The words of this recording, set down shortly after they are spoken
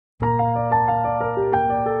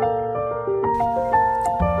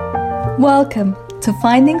Welcome to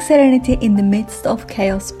Finding Serenity in the Midst of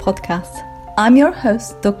Chaos podcast. I'm your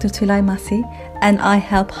host, Dr. Tulay Masi, and I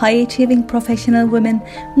help high-achieving professional women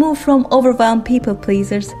move from overwhelmed people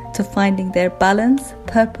pleasers to finding their balance,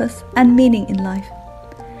 purpose, and meaning in life.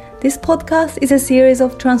 This podcast is a series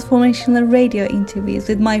of transformational radio interviews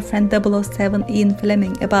with my friend 007 Ian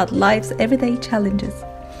Fleming about life's everyday challenges.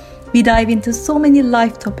 We dive into so many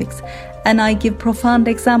life topics, and I give profound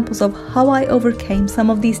examples of how I overcame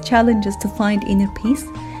some of these challenges to find inner peace,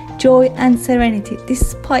 joy, and serenity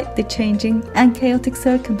despite the changing and chaotic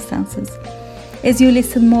circumstances. As you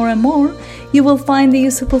listen more and more, you will find the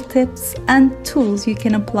useful tips and tools you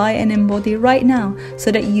can apply and embody right now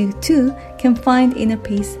so that you too can find inner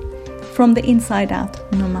peace from the inside out,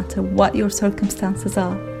 no matter what your circumstances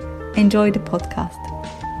are. Enjoy the podcast.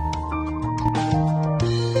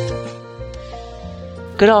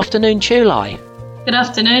 Good afternoon, Tulay. Good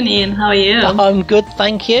afternoon, Ian. How are you? I'm good,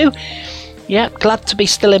 thank you. Yeah, glad to be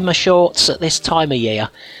still in my shorts at this time of year.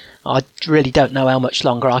 I really don't know how much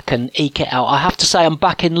longer I can eke it out. I have to say I'm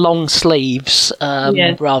back in long sleeves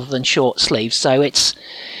rather than short sleeves. So it's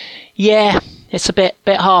a bit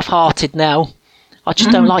half-hearted now. I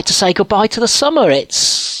just don't like to say goodbye to the summer.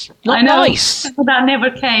 It's not nice. That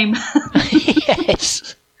never came.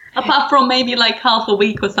 Yes. Apart from maybe like half a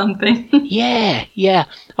week or something. Yeah.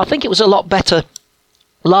 I think it was a lot better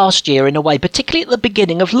last year in a way, particularly at the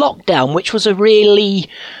beginning of lockdown, which was a really,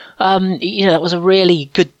 that was a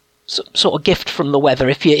really good sort of gift from the weather,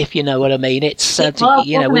 if you know what I mean. It's,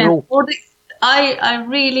 we all... I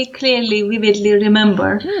really clearly, vividly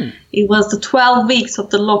remember it was the 12 weeks of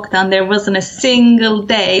the lockdown. There wasn't a single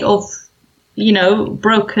day of,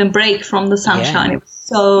 broken break from the sunshine. Yeah. It was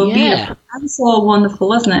so beautiful and so wonderful,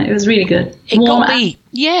 wasn't it? It was really good. It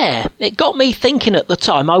got me thinking at the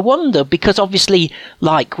time. I wonder, because obviously,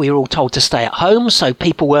 like, we were all told to stay at home, so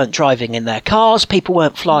people weren't driving in their cars, people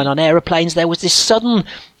weren't flying on aeroplanes. There was this sudden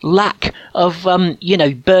lack of,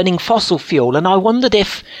 burning fossil fuel, and I wondered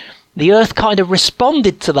if the Earth kind of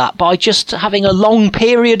responded to that by just having a long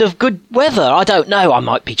period of good weather. I don't know. I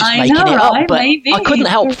might be just making it up, but maybe. I couldn't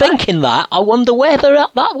help thinking that. I wonder whether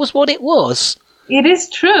that was what it was. It is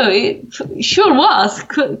true. It sure was.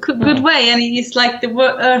 Good way. And it's like the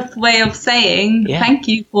Earth way of saying thank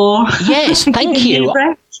you for... Yes, thank you.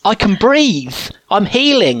 I can breathe. I'm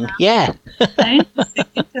healing. Yeah.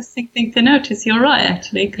 Interesting thing to notice. You're right,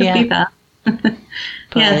 actually. It could be that.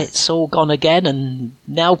 But it's all gone again, and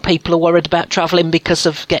now people are worried about travelling because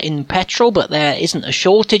of getting petrol, but there isn't a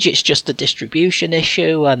shortage, it's just a distribution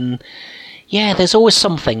issue, and there's always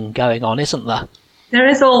something going on, isn't there? There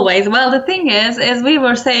is always. Well, the thing is, as we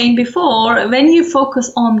were saying before, when you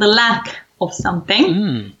focus on the lack of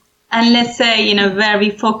something, and let's say, where we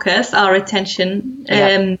focus our attention,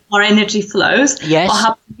 our energy flows,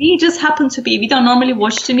 we just happen to be, we don't normally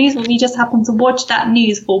watch the news, but we just happen to watch that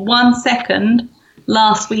news for 1 second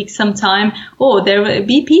last week sometime.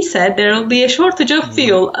 BP said there will be a shortage of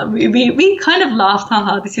fuel. We kind of laughed,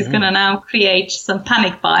 this is going to now create some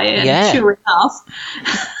panic buy. And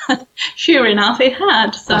sure enough, it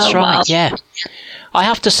had. So, that's right, I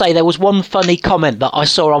have to say there was one funny comment that I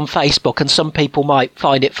saw on Facebook, and some people might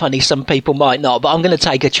find it funny, some people might not, but I'm going to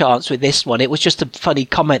take a chance with this one. It was just a funny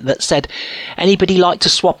comment that said, anybody like to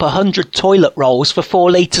swap 100 toilet rolls for 4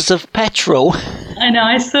 litres of petrol? I know,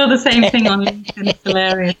 I saw the same thing on LinkedIn. It's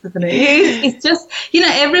hilarious, isn't it? It's just,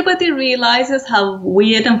 everybody realizes how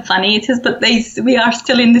weird and funny it is, but we are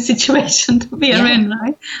still in the situation that we are in,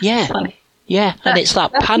 right? Yeah. It's funny. Yeah, and it's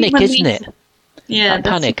that panic, isn't it? Yeah,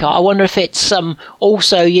 panic. I wonder if it's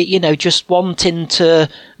also just wanting to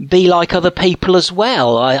be like other people as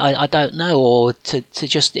well. I don't know, or to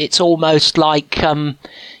just, it's almost like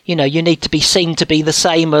you need to be seen to be the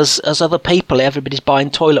same as other people. Everybody's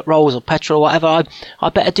buying toilet rolls or petrol or whatever. I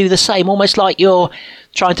better do the same. Almost like you're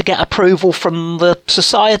trying to get approval from the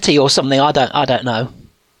society or something. I don't know.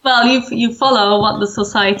 Well, you follow what the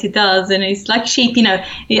society does, and it's like sheep.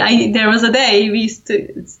 There was a day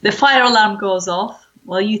the fire alarm goes off.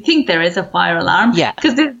 Well, you think there is a fire alarm,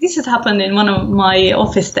 because this has happened in one of my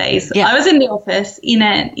office days. I was in the office in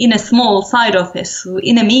a small side office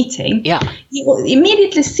in a meeting. You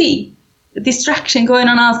immediately see the distraction going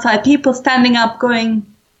on outside. People standing up,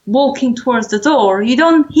 walking towards the door. You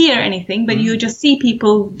don't hear anything, but you just see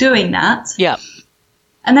people doing that. Yeah,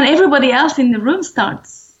 and then everybody else in the room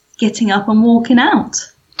starts getting up and walking out.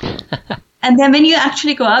 And then when you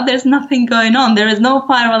actually go out, there's nothing going on. There is no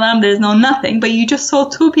fire alarm, there's no nothing, but you just saw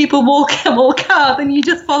 2 people walk out, and you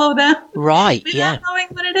just follow them. Right, without knowing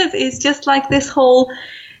what it is. It's just like this whole,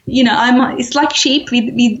 it's like sheep.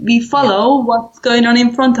 We follow what's going on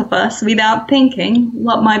in front of us without thinking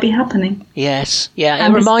what might be happening. Yes. Yeah.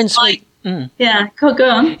 It reminds me. Yeah, go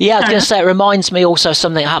on. Yeah, I was going to say, it reminds me also of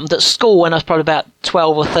something that happened at school when I was probably about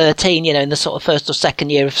 12 or 13, in the sort of first or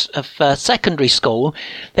second year of secondary school.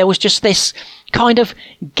 There was just this kind of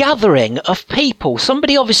gathering of people.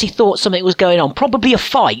 Somebody obviously thought something was going on, probably a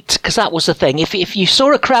fight, because that was the thing. If you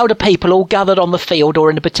saw a crowd of people all gathered on the field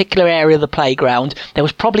or in a particular area of the playground, there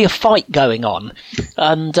was probably a fight going on.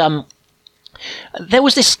 And there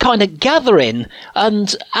was this kind of gathering,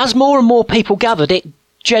 and as more and more people gathered, it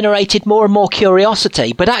generated more and more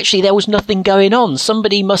curiosity, but actually there was nothing going on.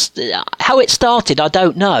 Somebody how it started, I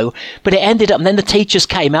don't know, but it ended up, and then the teachers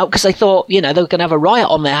came out because they thought, they were going to have a riot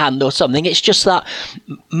on their hand or something. It's just that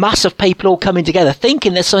mass of people all coming together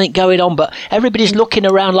thinking there's something going on, but everybody's looking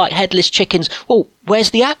around like headless chickens. Well,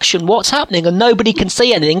 where's the action? What's happening? And nobody can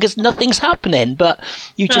see anything because nothing's happening, but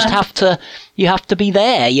you just have to be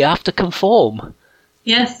there. You have to conform.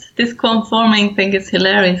 Yes, this conforming thing is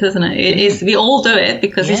hilarious, isn't it? It is. We all do it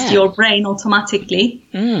because it's your brain automatically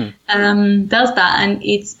does that, and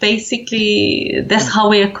it's basically that's how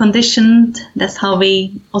we are conditioned. That's how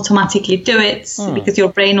we automatically do it because your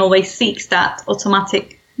brain always seeks that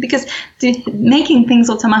automatic. Because making things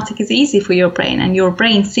automatic is easy for your brain, and your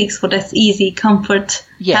brain seeks for this easy comfort,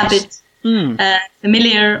 habit,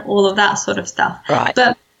 familiar, all of that sort of stuff. Right.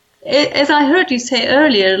 But as I heard you say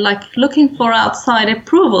earlier, like looking for outside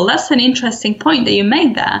approval, that's an interesting point that you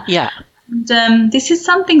made there. Yeah. And, this is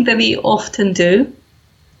something that we often do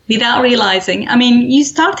without realizing. I mean, you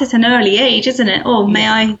start at an early age, isn't it? Oh, may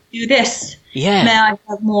I do this? Yeah. May I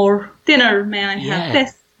have more dinner? May I have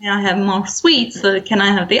this? May I have more sweets? Or can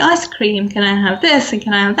I have the ice cream? Can I have this? And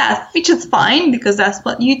can I have that? Which is fine because that's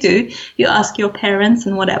what you do. You ask your parents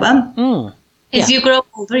and whatever. As you grow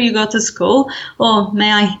older, you go to school. Oh,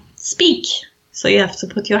 may I speak? So you have to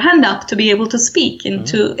put your hand up to be able to speak and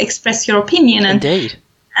to express your opinion. Indeed.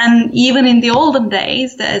 And even in the olden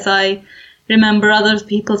days, as I remember other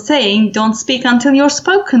people saying, don't speak until you're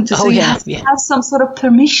spoken to. So you have to have some sort of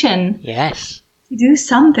permission to do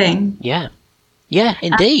something. Yeah. Yeah,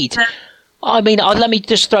 indeed. I mean, let me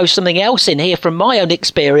just throw something else in here from my own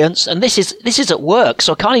experience. And this is at work,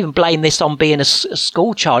 so I can't even blame this on being a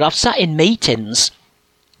school child. I've sat in meetings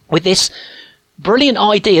with this brilliant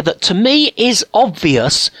idea that to me is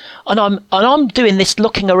obvious, and I'm doing this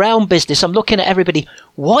looking around business. I'm looking at everybody.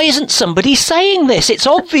 Why isn't somebody saying this? It's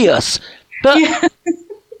obvious, but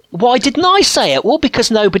why didn't I say it? Well, because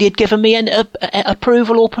nobody had given me an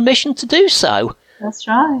approval or permission to do so. That's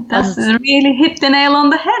right. That's really hit the nail on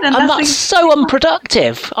the head, and that's so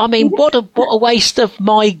unproductive. I mean, what a waste of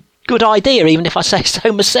my good idea, even if I say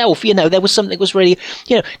so myself. There was something that was really,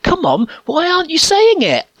 come on, why aren't you saying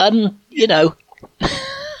it? And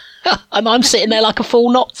and I'm sitting there like a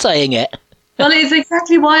fool not saying it. Well, it's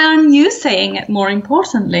exactly why aren't you saying it, more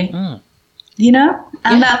importantly?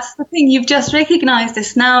 And that's the thing. You've just recognized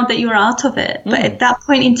this now that you're out of it. But at that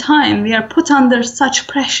point in time, we are put under such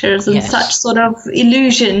pressures and such sort of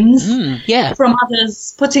illusions from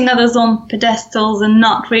others, putting others on pedestals and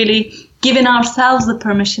not really giving ourselves the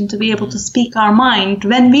permission to be able to speak our mind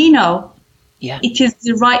when we know it is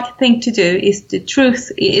the right thing to do, is the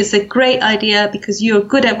truth. It is a great idea because you're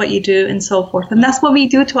good at what you do and so forth. And that's what we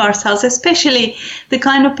do to ourselves, especially the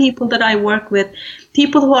kind of people that I work with,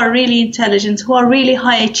 people who are really intelligent, who are really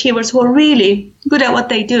high achievers, who are really good at what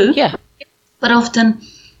they do. Yeah. But often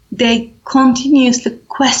they continuously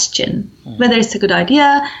question whether it's a good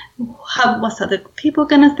idea, what's other people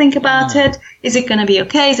going to think about it, is it going to be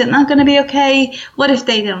okay, is it not going to be okay, what if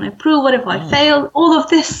they don't approve, what if I fail, all of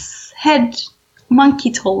this head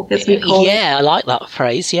monkey talk, as we call it. Yeah, I like that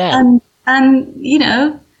phrase, And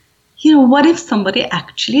what if somebody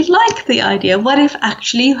actually liked the idea? What if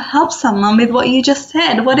actually you help someone with what you just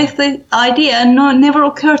said? What if the idea never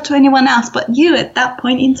occurred to anyone else but you at that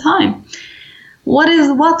point in time?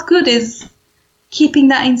 What good is keeping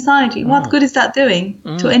that inside you? What good is that doing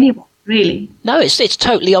to anyone, really? No, it's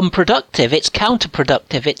totally unproductive. It's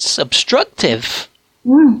counterproductive. It's obstructive.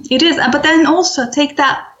 It is. But then also take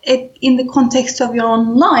that in the context of your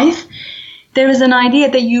own life. There is an idea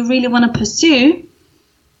that you really want to pursue,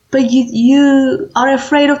 but you are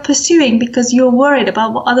afraid of pursuing because you're worried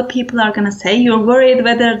about what other people are going to say. You're worried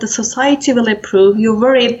whether the society will approve. You're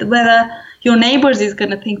worried whether your neighbors is going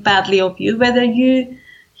to think badly of you, whether you're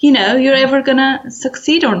ever going to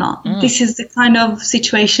succeed or not. This is the kind of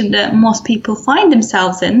situation that most people find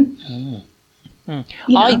themselves in.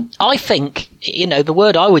 I think, the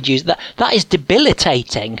word I would use, that is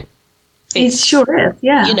debilitating. It sure is,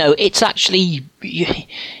 yeah. You know, it's actually,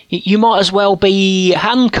 you might as well be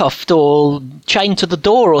handcuffed or chained to the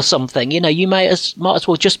door or something. You know, you might as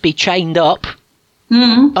well just be chained up,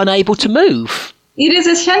 unable to move. It is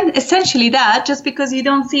essentially that. Just because you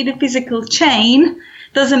don't see the physical chain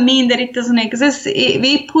doesn't mean that it doesn't exist.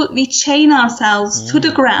 We chain ourselves to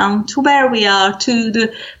the ground, to where we are, to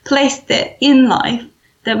the place that in life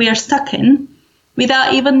that we are stuck in,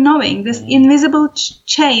 without even knowing. This invisible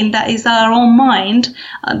chain that is our own mind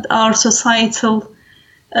and our societal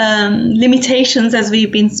limitations, as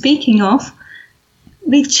we've been speaking of.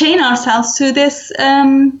 We chain ourselves to this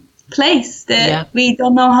place that we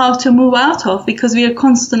don't know how to move out of, because we are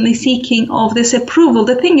constantly seeking of this approval.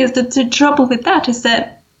 The thing is that the trouble with that is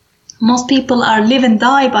that most people are live and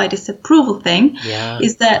die by this approval thing.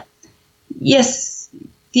 Is that, yes,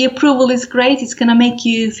 the approval is great, it's going to make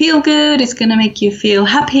you feel good, it's going to make you feel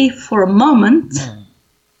happy for a moment,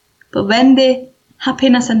 but when the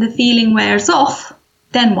happiness and the feeling wears off,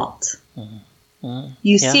 then what?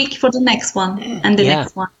 You seek for the next one, and the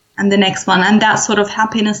next one, and the next one, and that sort of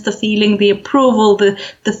happiness, the feeling, the approval,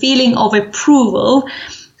 the feeling of approval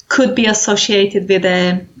could be associated with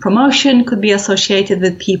a promotion, could be associated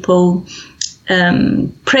with people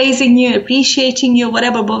praising you, appreciating you,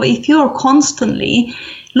 whatever. But if you're constantly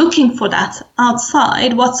looking for that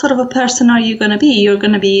outside, what sort of a person are you going to be? You're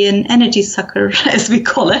going to be an energy sucker, as we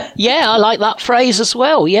call it. Yeah, I like that phrase as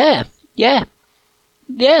well. Yeah,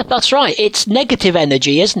 that's right. It's negative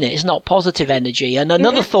energy, isn't it? It's not positive energy. And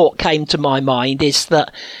another thought came to my mind is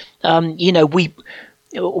that, you know, we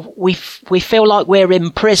feel like we're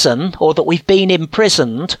in prison, or that we've been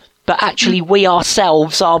imprisoned, but actually we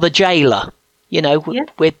ourselves are the jailer. You know,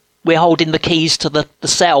 we're holding the keys to the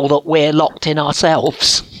cell that we're locked in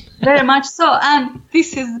ourselves. Very much so. And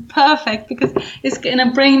this is perfect, because it's going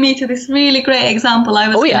to bring me to this really great example I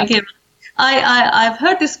was going to give. I've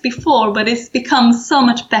heard this before, but it's become so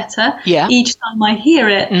much better each time I hear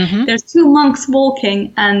it. There's two monks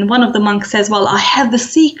walking, and one of the monks says, well, I have the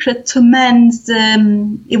secret to man's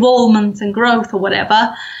evolvement and growth or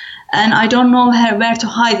whatever, and I don't know where to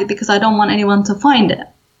hide it because I don't want anyone to find it.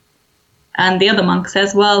 And the other monk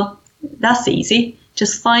says, well, that's easy.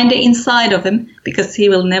 Just find it inside of him, because he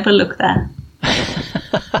will never look there.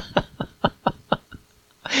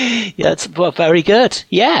 That's very good.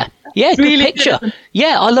 Yeah, good really picture. Good.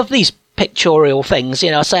 Yeah, I love these pictorial things.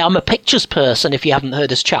 You know, I say I'm a pictures person, if you haven't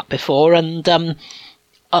heard us chat before, and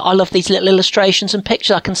I love these little illustrations and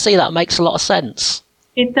pictures. I can see that makes a lot of sense.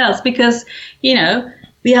 It does, because, you know,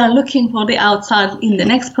 we are looking for the outside in the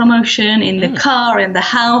next promotion, in the car, in the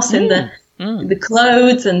house, in the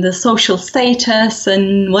clothes and the social status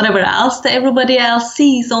and whatever else that everybody else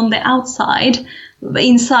sees on the outside.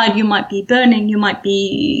 Inside, you might be burning, you might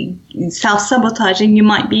be self-sabotaging, you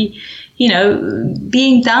might be, you know,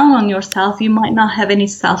 being down on yourself, you might not have any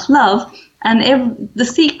self-love. And the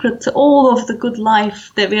secret to all of the good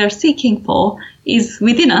life that we are seeking for is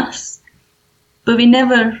within us, but we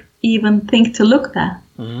never even think to look there.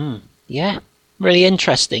 Yeah, really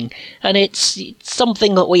interesting. And it's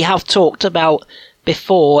something that we have talked about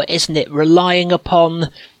before, isn't it? Relying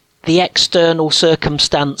upon the external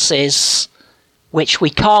circumstances which we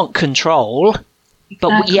can't control,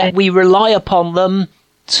 but yet we rely upon them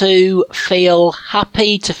to feel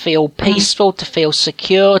happy, to feel peaceful, to feel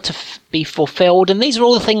secure, to be fulfilled. And these are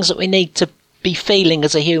all the things that we need to be feeling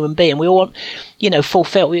as a human being. We want, you know,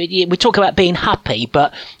 fulfilled. We talk about being happy,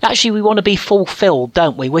 but actually we want to be fulfilled,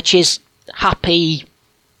 don't we? Which is happy,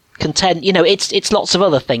 content. You know, it's lots of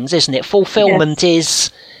other things, isn't it? Fulfillment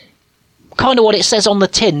is kind of what it says on the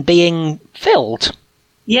tin, being filled.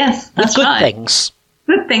 Yes, that's with good right. things.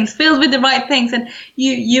 Good things, filled with the right things. And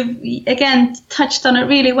you've again touched on it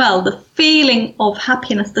really well. The feeling of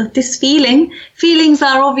happiness, feelings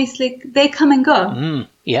are obviously, they come and go.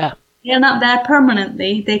 Yeah. They're not there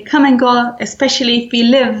permanently. They come and go, especially if we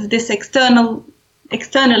live this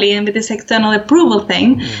externally and with this external approval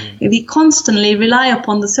thing. We constantly rely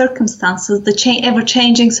upon the circumstances, the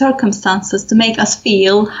ever-changing circumstances, to make us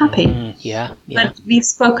feel happy. But we've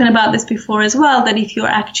spoken about this before as well, that if you're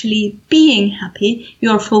actually being happy,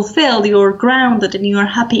 you're fulfilled, you're grounded, and you're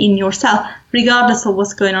happy in yourself, regardless of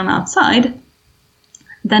what's going on outside,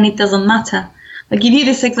 then it doesn't matter. I'll give you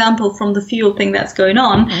this example from the fuel thing that's going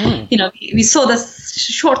on. You know, we saw this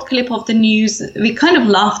short clip of the news. We kind of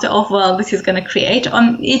laughed it off, well, this is going to create.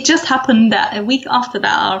 It just happened that a week after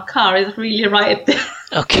that, our car is really right at the...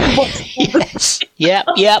 Okay, yes.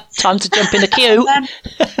 Yep. Time to jump in the queue.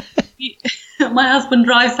 My husband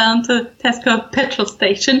drives down to Tesco petrol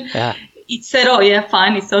station. He said, oh, yeah,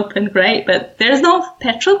 fine, it's open, great. But there's no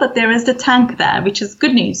petrol, but there is the tank there, which is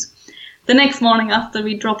good news. The next morning after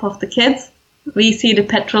we drop off the kids, we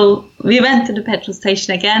went to the petrol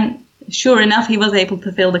station again. Sure enough, he was able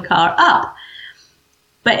to fill the car up.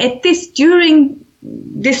 But during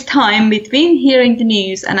this time between hearing the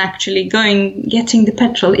news and actually getting the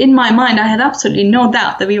petrol, in my mind, I had absolutely no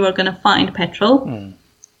doubt that we were going to find petrol.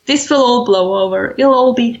 This will all blow over. It'll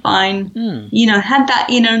all be fine. Had that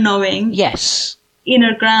inner knowing. Yes.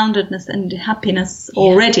 Inner groundedness and happiness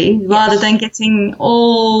already, rather than getting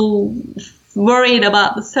all worried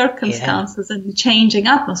about the circumstances and the changing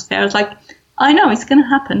atmosphere. It's like, I know it's going to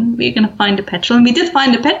happen. We're going to find the petrol. And we did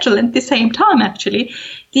find the petrol at the same time, actually.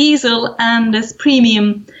 Diesel and this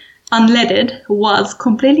premium unleaded was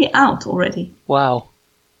completely out already. Wow.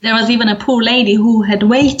 There was even a poor lady who had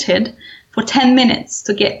waited for 10 minutes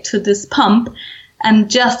to get to this pump.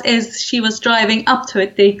 And just as she was driving up to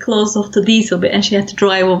it, they closed off the diesel bit and she had to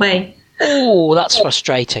drive away. Oh, that's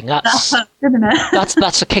frustrating. That's isn't it?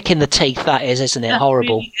 that's a kick in the teeth, that is, isn't it? That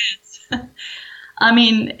horrible. Really is. I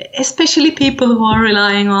mean, especially people who are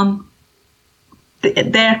relying on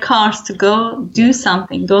their cars to go do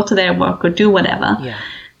something, go to their work or do whatever. Yeah.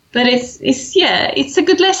 But it's a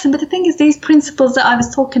good lesson. But the thing is, these principles that I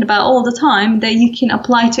was talking about all the time, that you can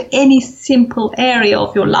apply to any simple area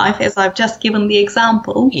of your life, as I've just given the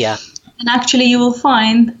example. Yeah. And actually you will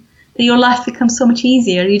find that your life becomes so much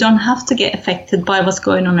easier. You don't have to get affected by what's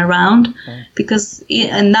going on around, because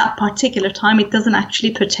in that particular time, it doesn't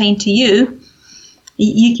actually pertain to you.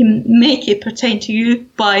 You can make it pertain to you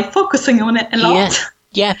by focusing on it a lot.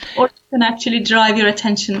 Yeah. Or you can actually drive your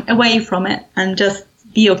attention away from it and just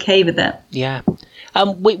be okay with it. Yeah.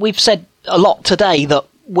 We've said a lot today that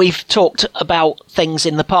we've talked about things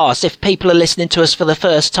in the past. If people are listening to us for the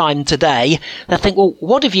first time today, they think, well,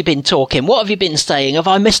 what have you been talking? What have you been saying? Have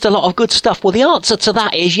I missed a lot of good stuff? Well, the answer to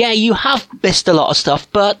that is, yeah, you have missed a lot of stuff,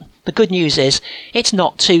 but the good news is it's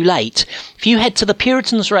not too late. If you head to the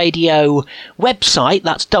Puritans Radio website,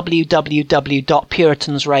 that's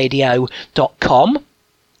www.puritansradio.com.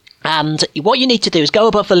 And what you need to do is go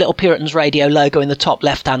above the little Puritans Radio logo in the top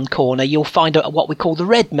left-hand corner. You'll find what we call the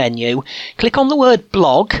red menu. Click on the word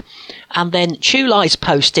blog, and then Tulai's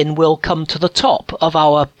posting will come to the top of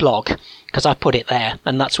our blog, because I put it there,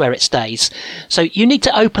 and that's where it stays. So you need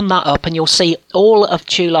to open that up, and you'll see all of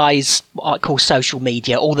Tulai's, what I call social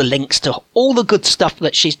media, all the links to all the good stuff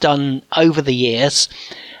that she's done over the years.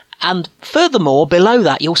 And furthermore, below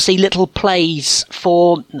that, you'll see little plays I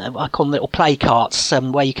call them little play carts,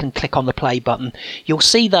 where you can click on the play button. You'll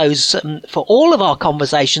see those for all of our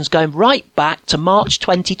conversations going right back to March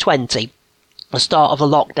 2020. The start of the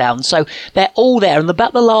lockdown. So they're all there. And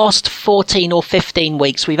about the last 14 or 15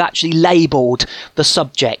 weeks, we've actually labelled the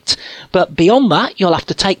subject. But beyond that, you'll have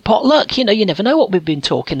to take potluck. You never know what we've been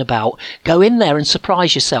talking about. Go in there and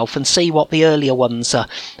surprise yourself and see what the earlier ones are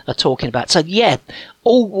talking about. So yeah,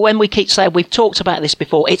 when we keep saying we've talked about this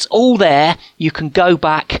before, it's all there. You can go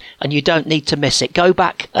back and you don't need to miss it. Go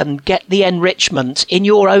back and get the enrichment in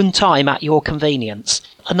your own time at your convenience.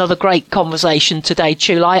 Another great conversation today,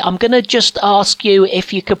 Tulai. I'm going to just ask you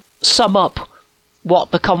if you could sum up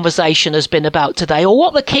what the conversation has been about today, or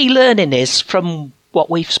what the key learning is from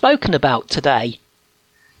what we've spoken about today.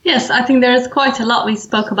 Yes, I think there is quite a lot we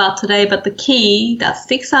spoke about today, but the key that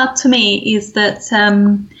sticks out to me is that,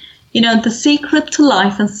 the secret to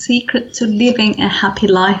life and secret to living a happy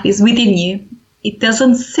life is within you. It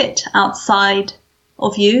doesn't sit outside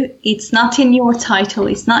of you. It's not in your title.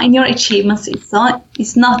 It's not in your achievements. It's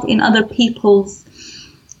not in other people's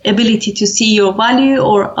ability to see your value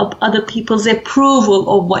or other people's approval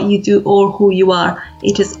of what you do or who you are.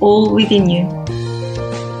 It is all within you.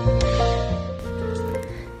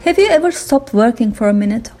 Have you ever stopped working for a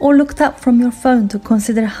minute or looked up from your phone to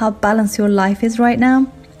consider how balanced your life is right now?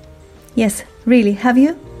 Yes, really, have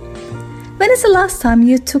you? When is the last time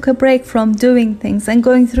you took a break from doing things and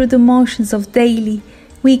going through the motions of daily,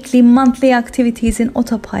 weekly, monthly activities in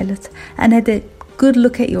autopilot and had a good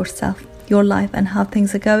look at yourself, your life and how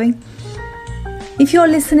things are going? If you're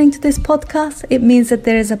listening to this podcast, it means that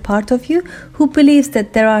there is a part of you who believes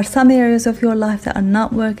that there are some areas of your life that are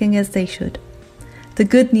not working as they should. The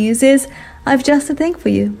good news is, I've just a thing for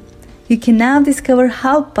you. You can now discover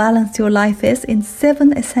how balanced your life is in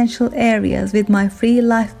 7 essential areas with my free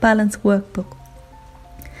Life Balance Workbook.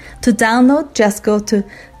 To download, just go to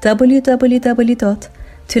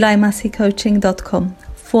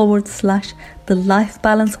www.tulaimassycoaching.com/the Life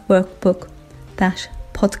Balance Workbook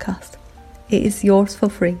 -podcast. It is yours for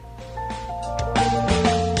free.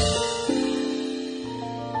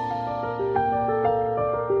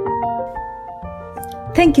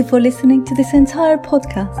 Thank you for listening to this entire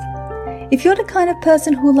podcast. If you're the kind of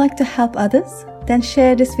person who like to help others, then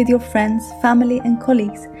share this with your friends, family and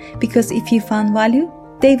colleagues, because if you found value,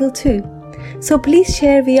 they will too. So please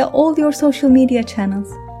share via all your social media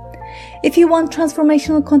channels. If you want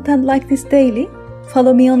transformational content like this daily,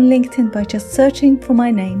 follow me on LinkedIn by just searching for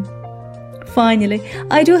my name. Finally,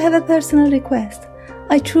 I do have a personal request.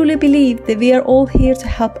 I truly believe that we are all here to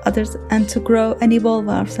help others and to grow and evolve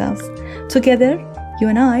ourselves. Together, you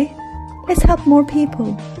and I, let's help more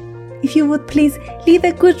people. If you would please leave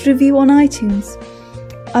a good review on iTunes.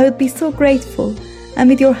 I would be so grateful, and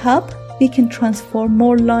with your help, we can transform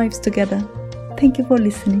more lives together. Thank you for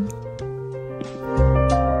listening.